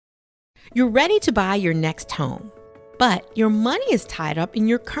You're ready to buy your next home, but your money is tied up in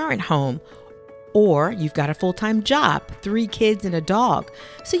your current home, or you've got a full-time job, 3 kids and a dog,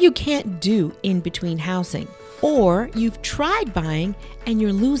 so you can't do in-between housing. Or you've tried buying and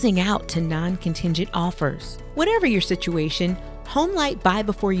you're losing out to non-contingent offers. Whatever your situation, HomeLight Buy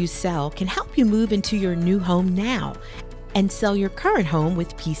Before You Sell can help you move into your new home now and sell your current home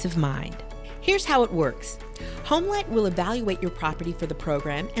with peace of mind. Here's how it works. HomeLight will evaluate your property for the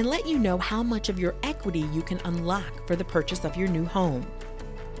program and let you know how much of your equity you can unlock for the purchase of your new home.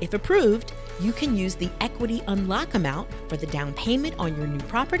 If approved, you can use the equity unlock amount for the down payment on your new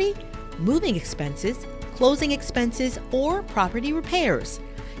property, moving expenses, closing expenses, or property repairs.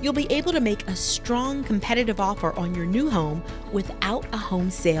 You'll be able to make a strong competitive offer on your new home without a home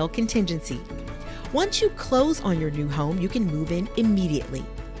sale contingency. Once you close on your new home, you can move in immediately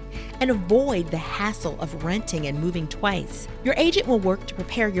and avoid the hassle of renting and moving twice. Your agent will work to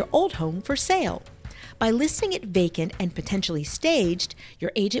prepare your old home for sale. By listing it vacant and potentially staged,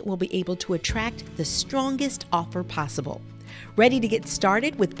 your agent will be able to attract the strongest offer possible. Ready to get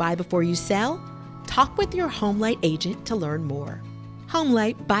started with Buy Before You Sell? Talk with your HomeLight agent to learn more.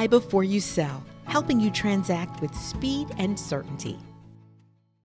 HomeLight Buy Before You Sell, helping you transact with speed and certainty.